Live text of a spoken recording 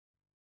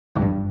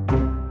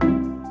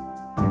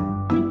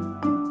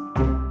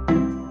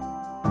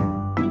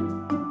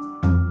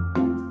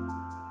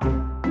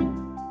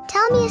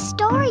me a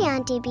story,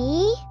 Auntie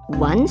Bee.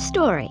 One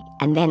story,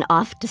 and then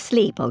off to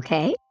sleep,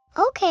 okay?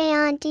 Okay,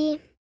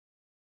 Auntie.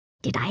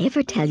 Did I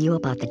ever tell you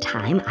about the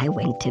time I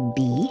went to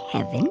bee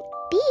heaven?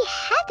 Bee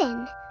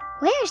heaven?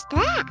 Where's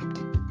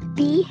that?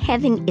 Bee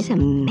heaven is a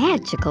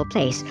magical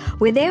place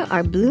where there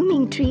are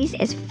blooming trees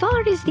as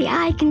far as the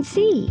eye can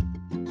see.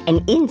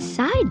 And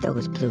inside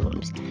those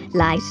blooms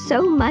lies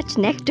so much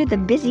nectar the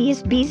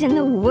busiest bees in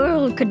the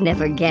world could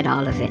never get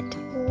all of it.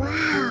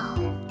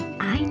 Wow.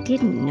 I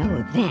didn't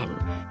know then,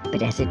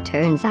 but as it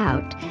turns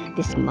out,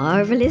 this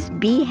marvelous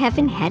bee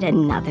heaven had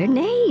another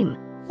name.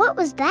 What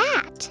was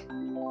that?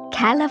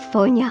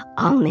 California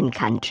Almond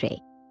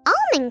Country.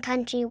 Almond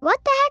country? What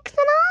the heck's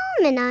an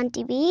almond,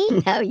 Auntie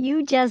Bee? Now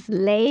you just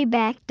lay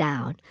back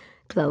down,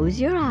 close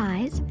your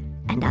eyes,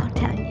 and I'll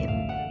tell you.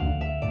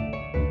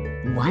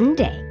 One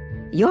day,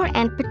 your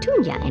Aunt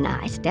Petunia and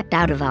I stepped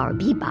out of our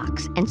bee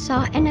box and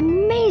saw an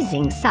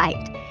amazing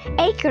sight.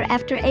 Acre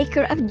after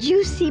acre of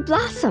juicy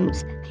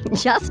blossoms,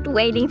 just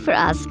waiting for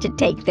us to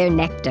take their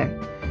nectar.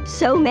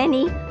 So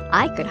many,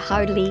 I could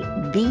hardly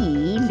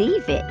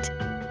believe it.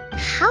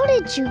 How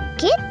did you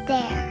get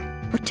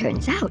there? Well,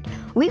 turns out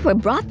we were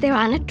brought there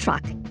on a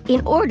truck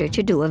in order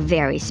to do a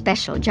very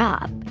special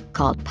job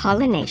called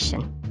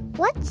pollination.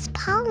 What's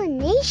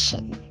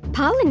pollination?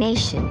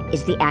 Pollination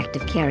is the act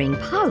of carrying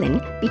pollen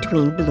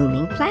between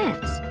blooming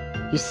plants.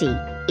 You see,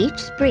 each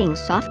spring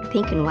soft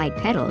pink and white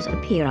petals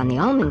appear on the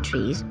almond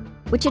trees,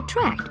 which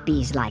attract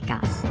bees like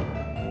us.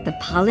 The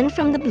pollen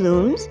from the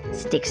blooms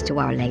sticks to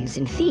our legs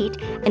and feet,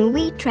 and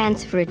we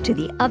transfer it to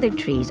the other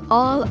trees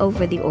all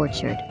over the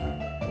orchard.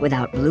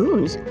 Without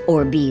blooms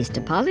or bees to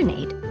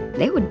pollinate,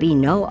 there would be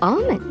no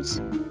almonds.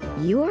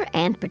 Your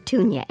Aunt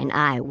Petunia and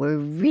I were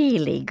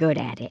really good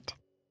at it.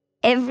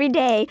 Every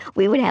day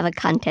we would have a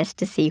contest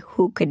to see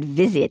who could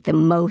visit the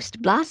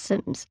most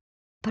blossoms.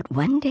 But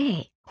one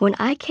day, when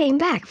I came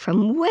back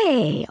from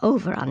way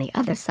over on the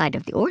other side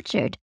of the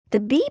orchard, the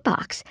bee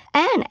box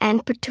and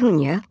Aunt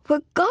Petunia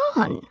were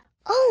gone.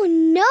 Oh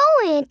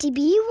no, Auntie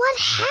Bee, what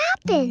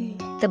happened?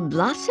 The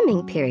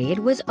blossoming period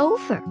was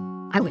over.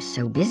 I was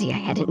so busy I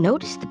hadn't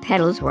noticed the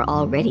petals were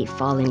already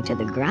falling to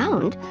the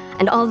ground,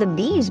 and all the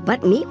bees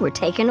but me were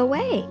taken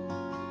away.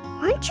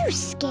 Weren't you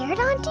scared,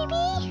 Auntie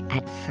Bee?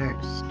 At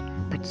first,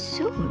 but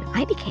soon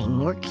I became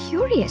more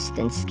curious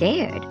than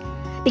scared,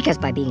 because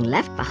by being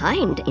left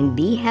behind in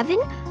bee heaven,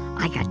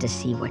 I got to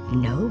see what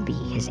no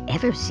bee has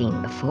ever seen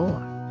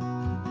before.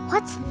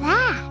 What's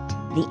that?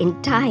 The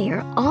entire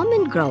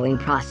almond growing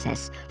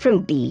process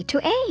from bee to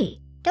A.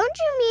 Don't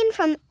you mean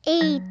from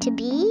A to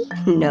B?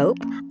 Nope,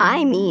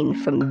 I mean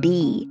from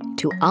bee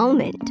to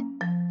almond.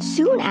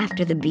 Soon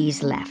after the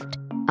bees left,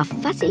 a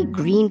fuzzy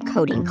green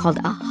coating called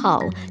a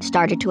hull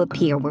started to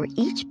appear where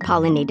each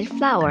pollinated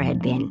flower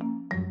had been.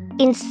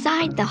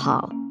 Inside the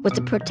hull was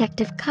a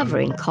protective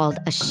covering called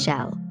a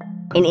shell.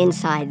 And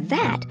inside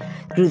that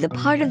grew the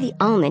part of the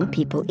almond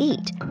people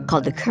eat,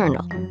 called the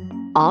kernel.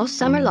 All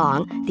summer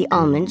long, the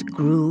almonds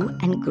grew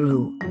and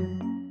grew.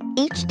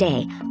 Each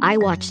day, I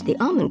watched the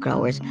almond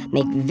growers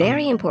make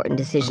very important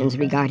decisions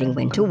regarding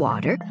when to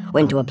water,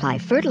 when to apply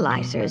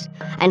fertilizers,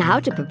 and how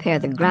to prepare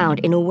the ground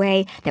in a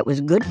way that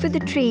was good for the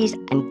trees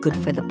and good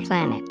for the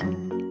planet.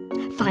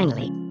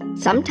 Finally,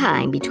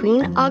 sometime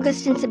between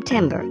August and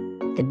September,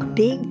 the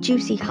big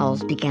juicy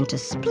hulls began to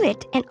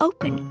split and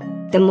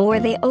open. The more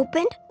they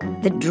opened,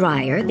 the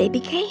drier they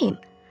became.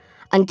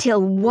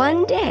 Until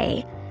one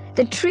day,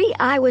 the tree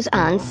I was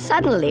on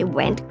suddenly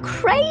went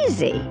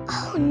crazy.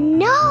 Oh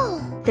no!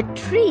 The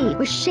tree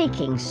was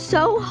shaking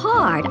so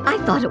hard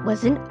I thought it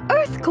was an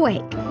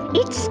earthquake.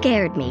 It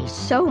scared me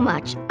so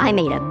much I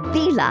made a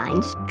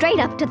beeline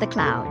straight up to the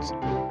clouds.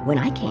 When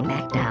I came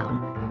back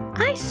down,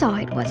 I saw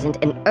it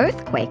wasn't an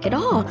earthquake at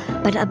all,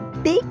 but a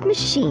big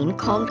machine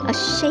called a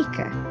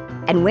shaker.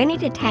 And when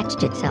it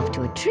attached itself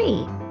to a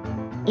tree,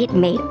 it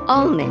made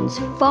almonds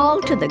fall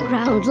to the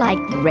ground like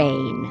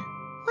rain.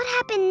 What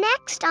happened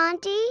next,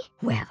 Auntie?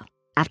 Well,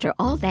 after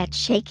all that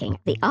shaking,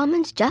 the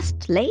almonds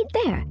just laid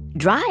there,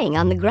 drying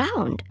on the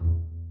ground.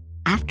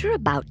 After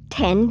about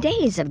 10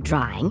 days of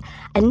drying,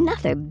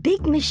 another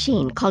big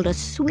machine called a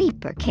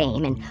sweeper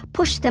came and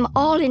pushed them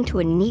all into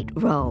a neat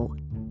row.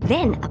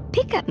 Then a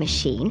pickup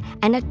machine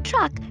and a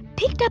truck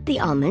picked up the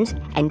almonds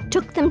and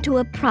took them to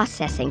a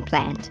processing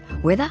plant,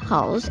 where the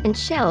hulls and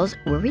shells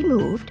were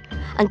removed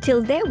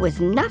until there was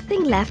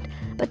nothing left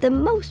but the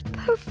most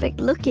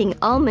perfect-looking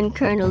almond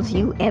kernels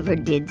you ever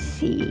did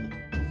see.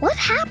 What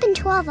happened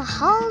to all the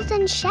hulls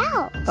and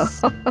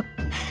shells?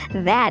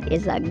 That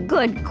is a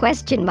good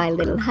question, my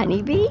little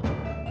honeybee.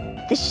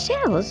 The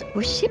shells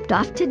were shipped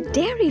off to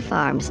dairy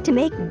farms to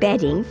make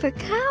bedding for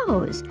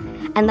cows,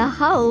 and the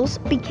hulls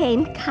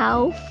became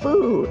cow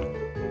food.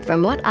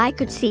 From what I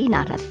could see,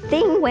 not a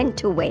thing went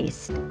to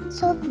waste.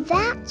 So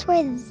that's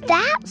where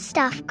that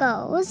stuff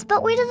goes.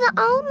 But where do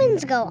the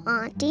almonds go,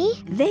 Auntie?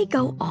 They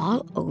go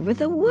all over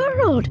the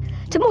world,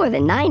 to more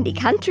than 90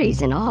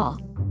 countries in all,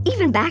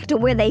 even back to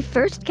where they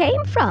first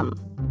came from.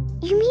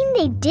 You mean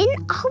they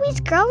didn't always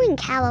grow in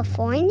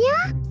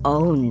California?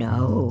 Oh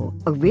no.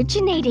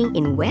 Originating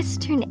in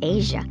Western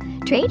Asia,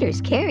 traders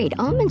carried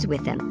almonds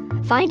with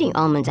them, finding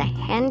almonds a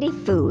handy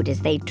food as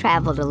they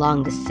traveled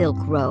along the Silk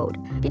Road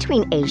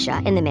between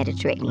Asia and the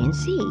Mediterranean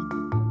Sea.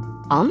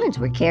 Almonds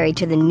were carried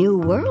to the New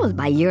World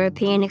by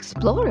European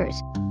explorers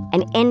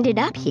and ended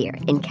up here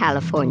in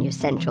California's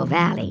Central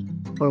Valley,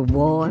 where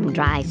warm,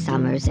 dry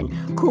summers and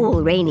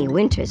cool, rainy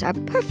winters are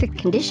perfect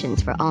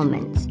conditions for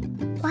almonds.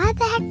 Why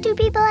the heck do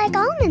people like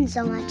almonds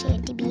so much,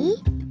 Auntie Bee?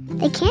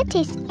 They can't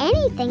taste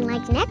anything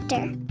like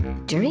nectar.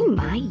 During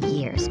my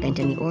year spent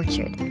in the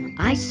orchard,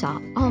 I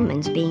saw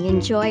almonds being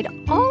enjoyed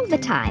all the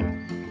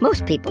time.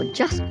 Most people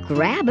just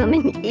grab them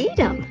and eat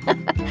them.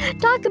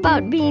 Talk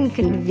about being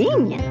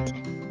convenient.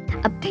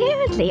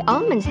 Apparently,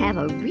 almonds have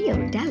a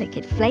real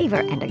delicate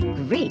flavor and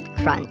a great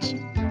crunch.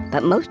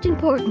 But most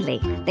importantly,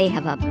 they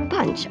have a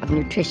bunch of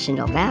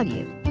nutritional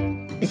value.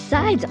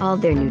 Besides all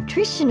their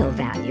nutritional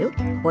value,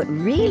 what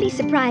really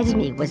surprised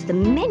me was the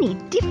many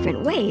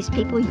different ways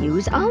people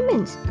use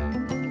almonds.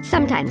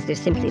 Sometimes they're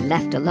simply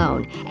left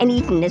alone and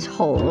eaten as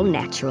whole,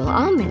 natural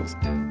almonds.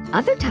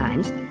 Other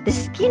times, the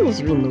skin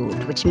is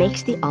removed, which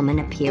makes the almond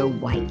appear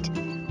white.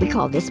 We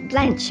call this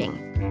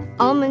blanching.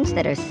 Almonds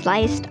that are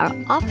sliced are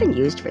often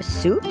used for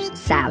soups,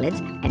 salads,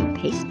 and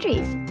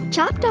pastries.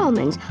 Chopped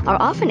almonds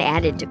are often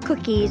added to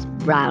cookies,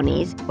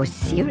 brownies, or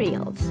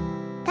cereals.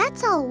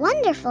 That's all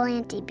wonderful,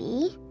 Auntie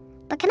Bee.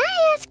 But can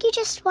I ask you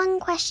just one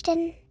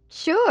question?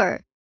 Sure,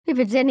 if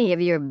it's any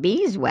of your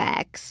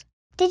beeswax.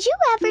 Did you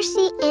ever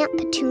see Aunt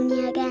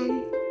Petunia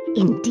again?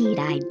 Indeed,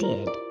 I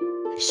did.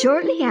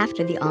 Shortly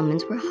after the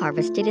almonds were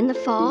harvested in the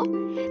fall,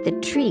 the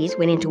trees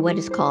went into what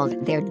is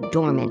called their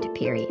dormant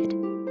period.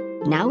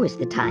 Now is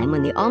the time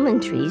when the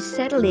almond trees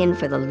settle in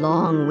for the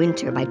long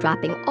winter by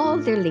dropping all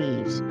their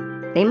leaves.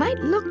 They might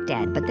look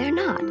dead, but they're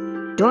not.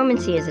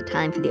 Dormancy is a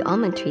time for the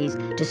almond trees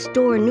to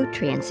store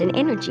nutrients and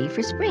energy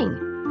for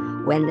spring,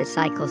 when the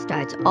cycle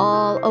starts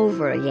all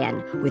over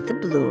again with the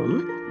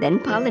bloom, then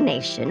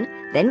pollination,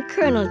 then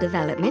kernel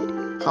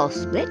development, hull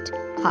split,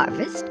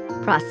 harvest,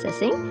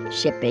 processing,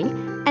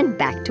 shipping, and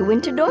back to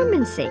winter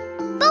dormancy.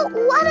 But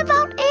what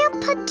about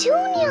Aunt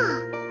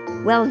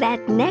Petunia? Well,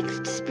 that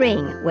next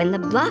spring, when the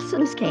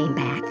blossoms came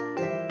back,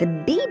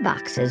 the bee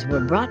boxes were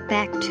brought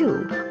back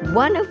too,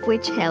 one of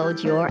which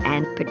held your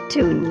Aunt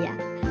Petunia.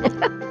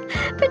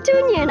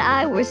 Petunia and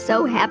I were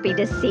so happy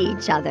to see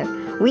each other,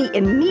 we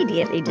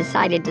immediately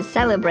decided to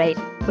celebrate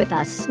with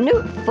a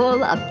snoot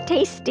full of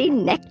tasty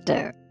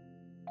nectar.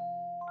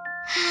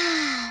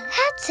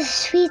 That's a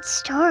sweet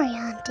story,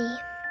 Auntie.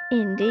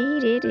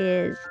 Indeed it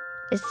is,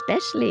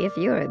 especially if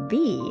you're a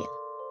bee.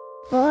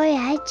 Boy,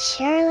 I'd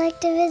sure like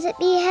to visit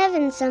bee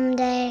heaven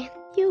someday.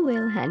 You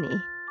will,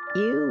 honey.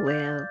 You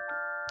will.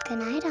 Good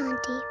night,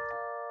 Auntie.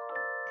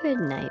 Good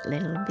night,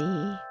 little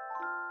bee.